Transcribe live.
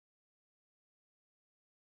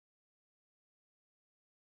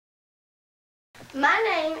My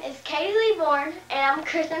name is Katie Lee Bourne, and I'm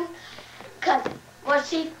Kristen's cousin. Well,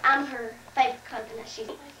 I'm her favorite cousin that she's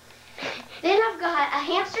with. Then I've got a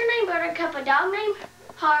hamster named Buttercup, a dog named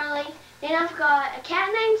Harley. Then I've got a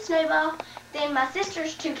cat named Snowball. Then my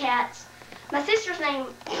sister's 2 cats. My sister's name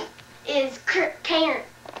is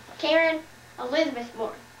Karen Elizabeth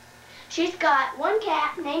Bourne. She's got 1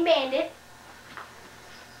 cat named Bandit.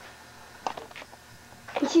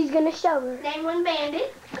 And she's gonna show her. Named 1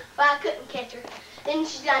 Bandit, but I couldn't catch her. Then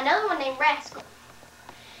she's got another one named Rascal.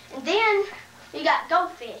 And then we got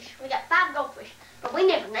goldfish. We got 5 goldfish, but we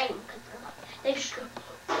never name them because they just go.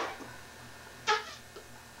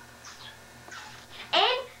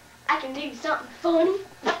 And I can do something funny.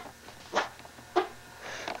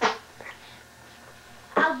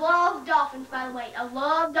 I love dolphins, by the way. I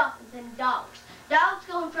love dolphins and dogs. Dogs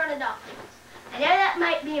go in front of dolphins. I know that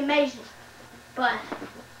might be amazing, but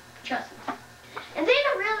trust me. And then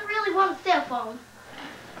I really, really want a cell phone.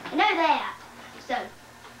 I know that. So,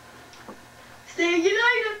 see you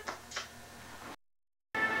later.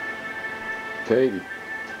 Katie.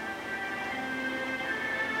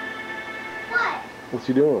 What? What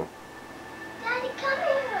you doing? Daddy, come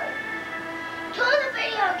here. Turn the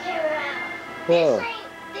video camera out. Huh.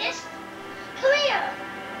 This. Come here.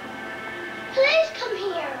 Please come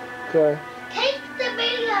here. Okay. Take the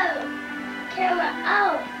video camera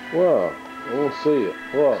out. Well, I don't see it.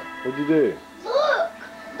 What? What'd you do? Look,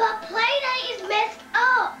 the Play-Doh is messed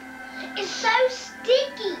up. It's so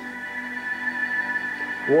sticky.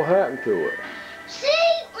 What happened to it? See,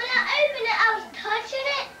 when I opened it, I was touching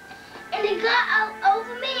it, and it got all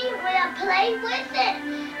over me when I played with it,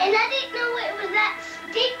 and I didn't know it was that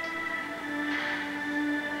sticky.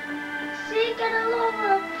 See, it got all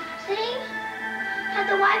over. See? Had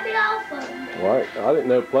to wipe it off of me. Right. I didn't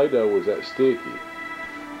know Play-Doh was that sticky.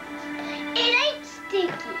 It ain't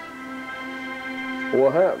sticky.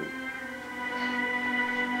 What happened?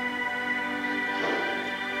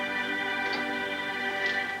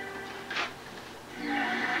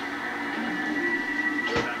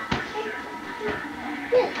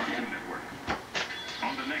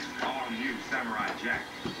 On the next all-new Samurai Jack.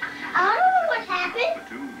 I don't know what happened.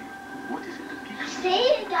 Platoon. What is it that people See,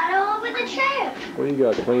 it got all over the chair. Well, you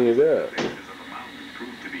gotta clean it up. sections of the mountain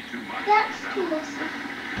proved to be too much? That's messy.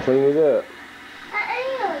 Clean it up. I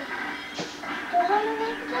am. Go home and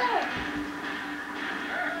make it better.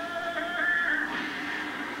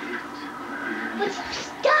 But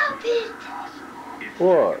stop it!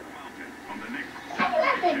 What? On the next I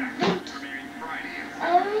love it. premiering Friday at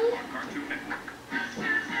Oh, Cartoon Network.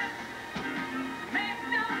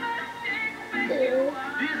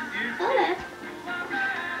 okay.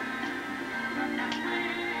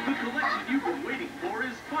 The collection you've been waiting for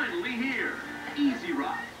is finally here. Easy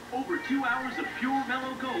Rock. Over 2 hours of pure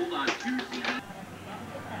mellow gold on 2 CDs.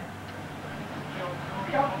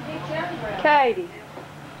 Katie.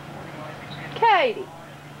 Katie.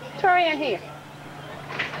 Turn in here.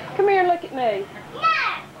 Come here and look at me.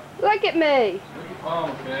 Look at me.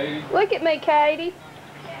 Oh, Katie. Look at me, Katie.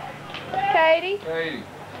 Katie. Katie.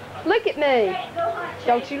 Look at me.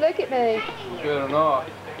 Don't you look at me. Better not.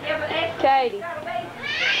 Katie.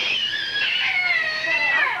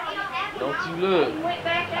 Don't you look. Don't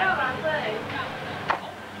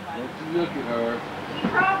you look at her.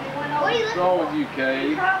 What's wrong with you,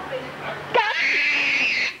 Katie?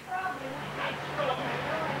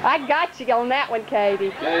 I got you on that one, Katie.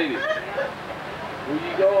 Katie. Where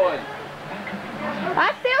you going?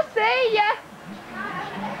 I still see ya.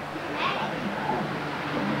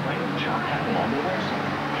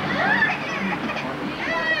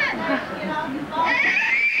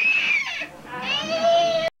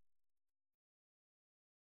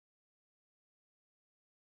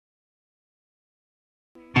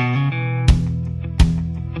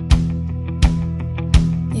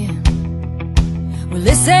 Well,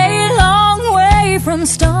 it's a long way from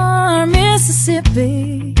Star,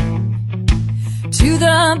 Mississippi to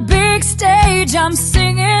the big stage I'm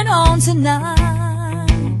singing on tonight.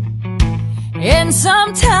 And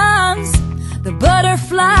sometimes the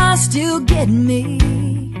butterflies still get me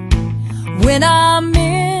when I'm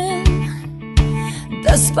in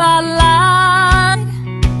the spotlight.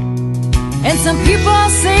 And some people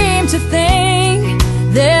seem to think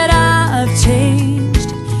that I've changed,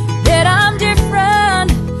 that I'm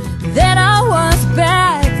different than I was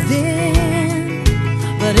back then.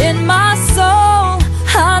 But in my soul,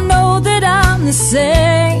 I know that I'm the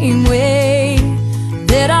same way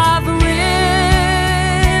that I've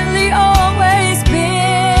really always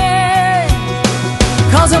been.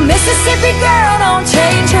 'Cause a Mississippi girl don't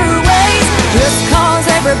change her ways just 'cause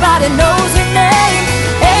everybody knows her name.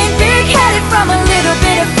 Ain't big-headed from a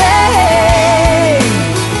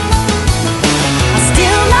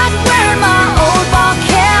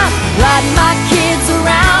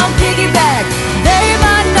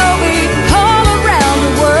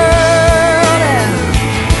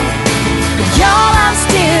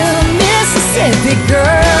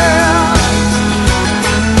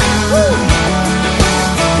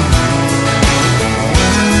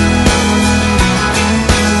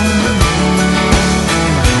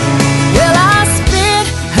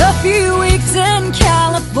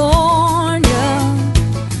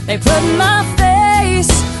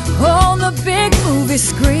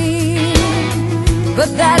but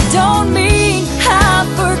that don't mean I've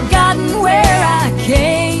forgotten where I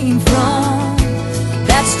came from.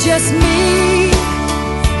 That's just me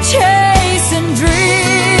chasing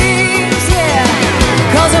dreams, yeah.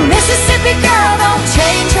 'Cause a Mississippi girl don't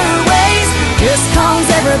change her ways just 'cause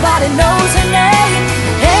everybody knows her name.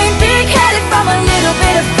 Ain't big-headed from a little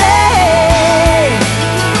bit of fame.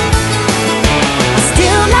 I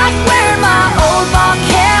still like wearing my old ball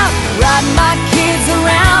cap, riding my kids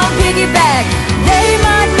around piggyback. They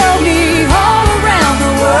might know me all around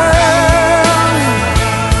the world,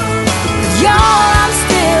 but y'all, I'm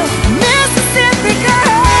still a Mississippi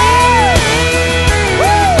girl.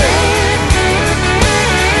 Woo!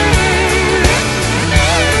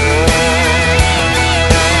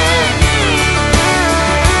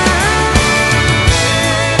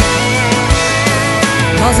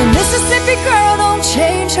 'Cause a Mississippi girl don't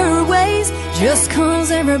change her ways just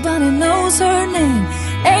 'cause everybody knows her name.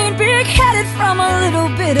 Ain't big-headed from a little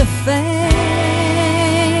bit of fame.